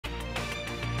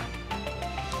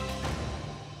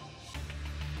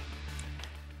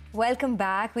Welcome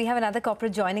back. We have another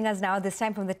corporate joining us now, this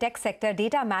time from the tech sector.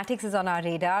 Datamatics is on our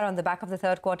radar on the back of the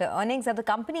third quarter earnings. The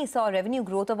company saw a revenue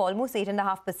growth of almost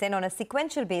 8.5% on a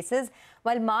sequential basis,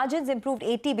 while margins improved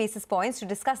 80 basis points. To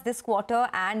discuss this quarter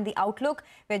and the outlook,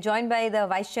 we're joined by the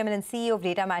Vice Chairman and CEO of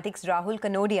Datamatics, Rahul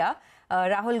Kanodia.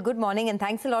 Rahul, good morning and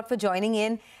thanks a lot for joining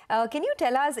in. Can you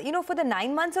tell us, for the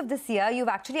 9 months of this year, you've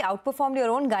actually outperformed your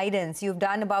own guidance. You've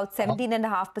done about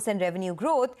 17.5% revenue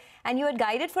growth and you had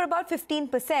guided for about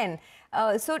 15%.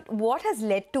 So what has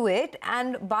led to it?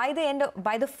 And by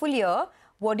the full year,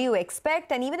 what do you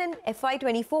expect? And even in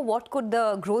FY24, what could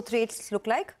the growth rates look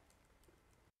like?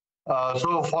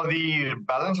 So for the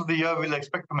balance of the year, we'll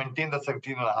expect to maintain the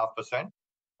 17.5%.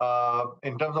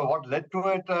 In terms of what led to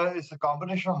it, it's a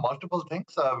combination of multiple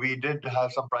things. We did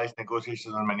have some price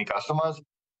negotiations with many customers.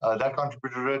 That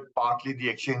contributed to it. Partly the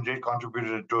exchange rate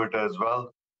contributed to it as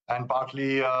well. And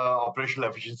partly operational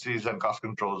efficiencies and cost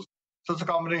controls. So it's a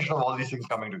combination of all these things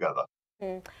coming together.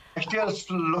 Next year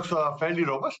looks fairly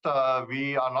robust.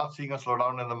 We are not seeing a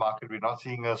slowdown in the market. We're not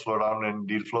seeing a slowdown in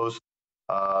deal flows.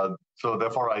 So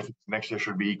therefore, I think next year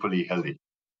should be equally healthy.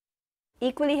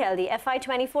 Equally healthy.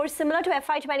 FY24, similar to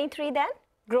FY23 then?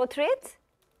 Growth rates?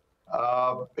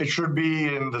 It should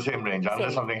be in the same range,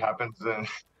 unless something happens.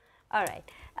 All right.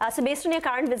 So based on your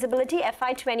current visibility,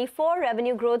 FY24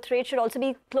 revenue growth rate should also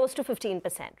be close to 15%,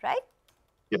 right?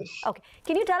 Yes. Okay.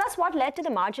 Can you tell us what led to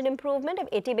the margin improvement of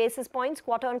 80 basis points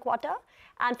quarter on quarter?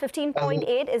 And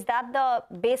 15.8, is that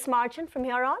the base margin from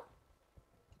here on?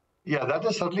 Yeah, that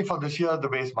is certainly for this year the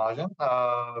base margin.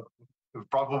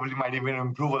 Probably might even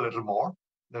improve a little more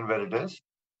than where it is.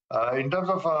 In terms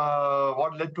of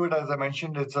what led to it, as I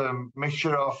mentioned, it's a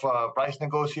mixture of price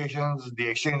negotiations, the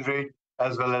exchange rate,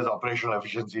 as well as operational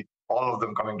efficiency, all of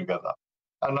them coming together.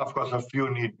 And of course, a few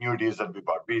new deals that we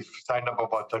bought. We signed up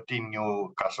about 13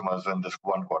 new customers in this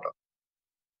one quarter.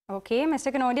 Okay,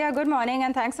 Mr. Kanodia, good morning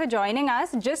and thanks for joining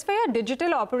us. Just for your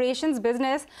digital operations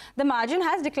business, the margin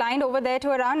has declined over there to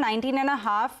around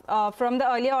 19.5 from the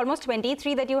earlier almost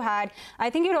 23 that you had. I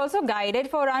think you'd also guided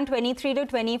for around 23 to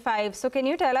 25. So can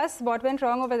you tell us what went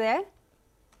wrong over there?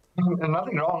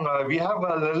 Nothing wrong. We have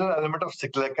a little element of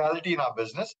cyclicality in our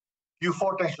business.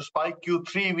 Q4 tends to spike.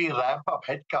 Q3, we ramp up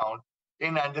headcount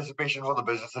in anticipation for the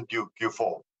business in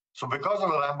Q4. So because of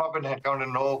the ramp up in headcount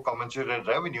and no commensurate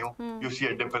revenue, you see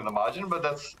a dip in the margin, but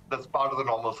that's part of the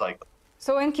normal cycle.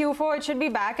 So in Q4, it should be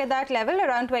back at that level,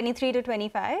 around 23 to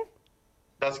 25?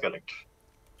 That's correct.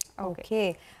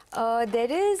 Okay.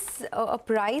 There is a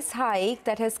price hike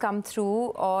that has come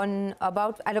through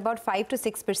at about 5 to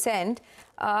 6%.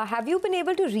 Have you been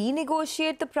able to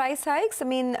renegotiate the price hikes? I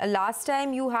mean, last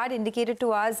time you had indicated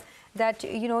to us that,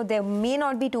 there may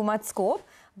not be too much scope,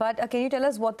 but can you tell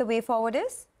us what the way forward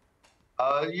is?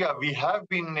 Yeah, we have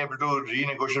been able to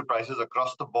renegotiate prices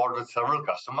across the board with several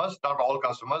customers, not all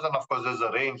customers. And of course, there's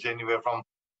a range anywhere from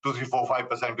 2, 3, 4,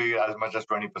 5% to as much as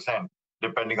 20%,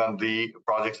 depending on the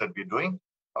projects that we're doing.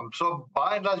 So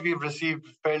by and large, we've received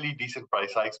fairly decent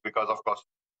price hikes because, of course,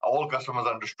 all customers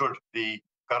understood the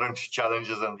current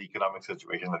challenges and the economic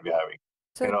situation that we're having.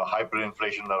 So,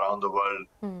 hyperinflation around the world,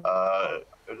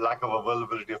 lack of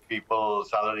availability of people,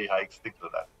 salary hikes, things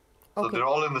like that. So they're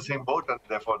all in the same boat and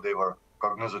therefore they were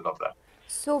cognizant of that.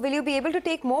 So will you be able to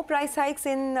take more price hikes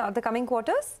in the coming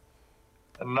quarters?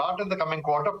 Not in the coming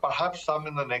quarter, perhaps some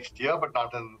in the next year, but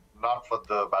not for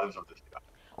the balance of this year.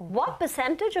 What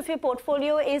percentage of your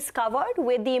portfolio is covered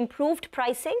with the improved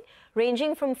pricing,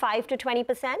 ranging from 5 to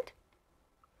 20%?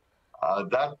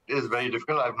 That is very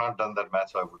difficult. I've not done that math,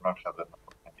 so I would not have that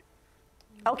number.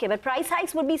 Okay, but price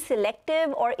hikes would be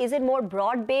selective, or is it more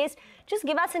broad-based? Just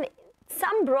give us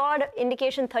some broad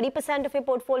indication. 30% of your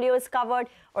portfolio is covered,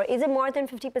 or is it more than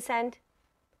 50%?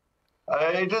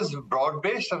 It is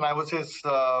broad-based, and I would say it's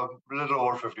a little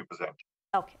over 50%.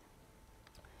 Okay.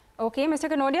 Okay, Mr.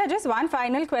 Kanodia, just one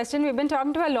final question. We've been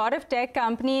talking to a lot of tech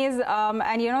companies, and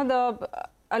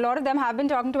a lot of them have been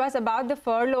talking to us about the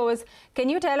furloughs. Can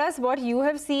you tell us what you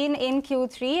have seen in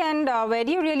Q3, and where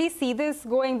do you really see this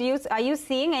going? Are you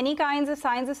seeing any kinds of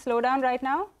signs of slowdown right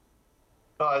now?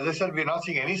 As I said, we're not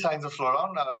seeing any signs of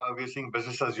slowdown. We're seeing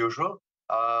business as usual.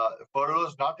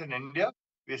 Furloughs not in India.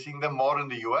 We're seeing them more in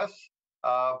the US.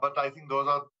 But I think those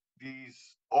are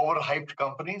these overhyped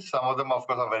companies. Some of them, of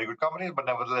course, are very good companies, but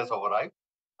nevertheless overhyped.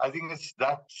 I think it's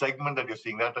that segment that you're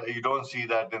seeing. That you don't see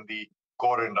that in the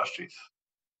core industries.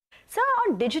 So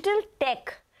on digital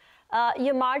tech,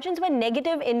 your margins were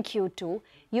negative in Q2.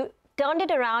 turned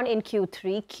it around in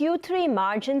Q3. Q3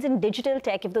 margins in digital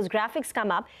tech, if those graphics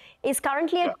come up, is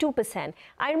currently at 2%.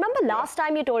 I remember last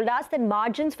time you told us that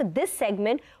margins for this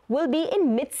segment will be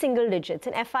in mid-single digits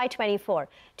in FY24.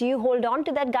 Do you hold on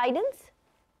to that guidance?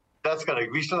 That's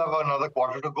correct. We still have another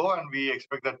quarter to go, and we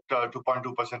expect that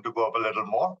 2.2% to go up a little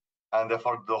more. And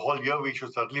therefore, the whole year, we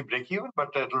should certainly break even, but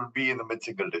it will be in the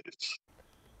mid-single digits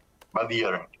by the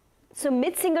year end. So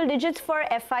mid-single digits for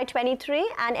FY23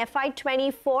 and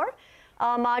FY24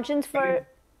 margins for,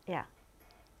 yeah.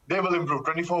 They will improve.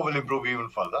 24 will improve even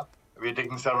further. We're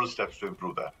taking several steps to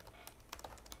improve that.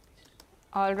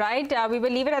 All right, we will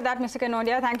leave it at that, Mr.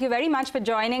 Kanodia. Thank you very much for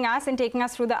joining us and taking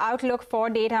us through the outlook for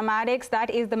Datamatics. That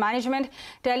is the management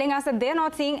telling us that they're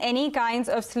not seeing any kinds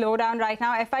of slowdown right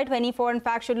now. FY24, in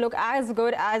fact, should look as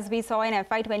good as we saw in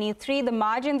FY23. The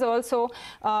margins also,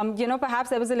 perhaps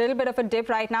there was a little bit of a dip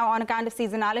right now on account of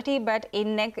seasonality, but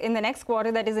in the next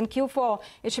quarter, that is in Q4,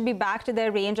 it should be back to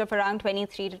their range of around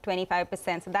 23 to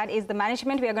 25%. So that is the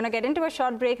management. We are going to get into a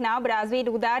short break now, but as we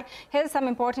do that, here's some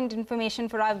important information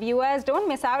for our viewers. Don't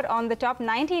miss out on the top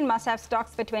 19 must-have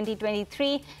stocks for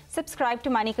 2023. Subscribe to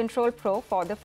Money Control Pro for the